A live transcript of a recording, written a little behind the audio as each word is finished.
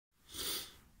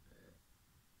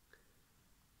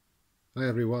Hi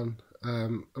everyone,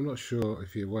 I'm not sure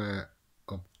if you're aware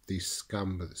of the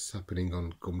scam that's happening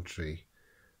on Gumtree.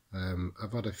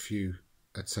 I've had a few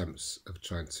attempts of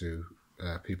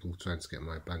people trying to get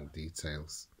my bank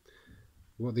details.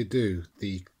 What they do,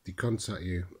 they contact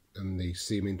you and they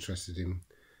seem interested in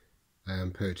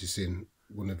purchasing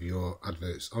one of your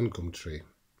adverts on Gumtree,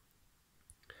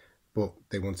 but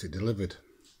they want it delivered.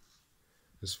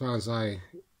 As far as I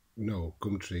know,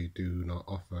 Gumtree do not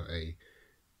offer a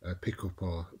pick-up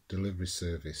or delivery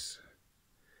service.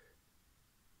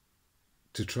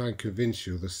 To try and convince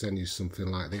you, they'll send you something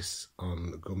like this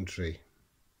on Gumtree.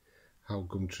 How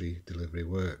Gumtree delivery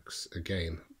works,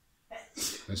 again,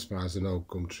 as far as I know,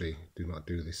 Gumtree do not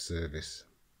do this service.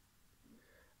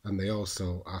 And they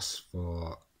also ask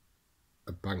for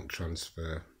a bank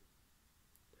transfer.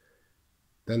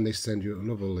 Then they send you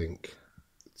another link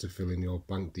to fill in your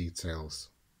bank details,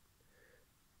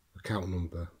 account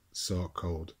number, sort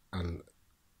code, and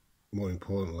more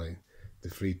importantly, the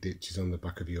 3 digits on the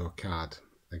back of your card.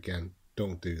 Again,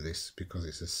 don't do this because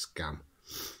it's a scam.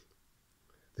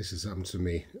 This has happened to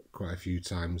me quite a few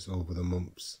times over the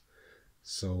months,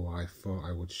 so I thought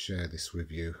I would share this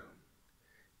with you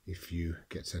if you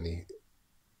get any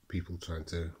people trying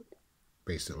to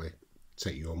basically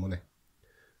take your money.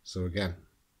 So again,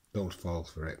 don't fall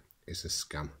for it, it's a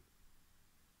scam.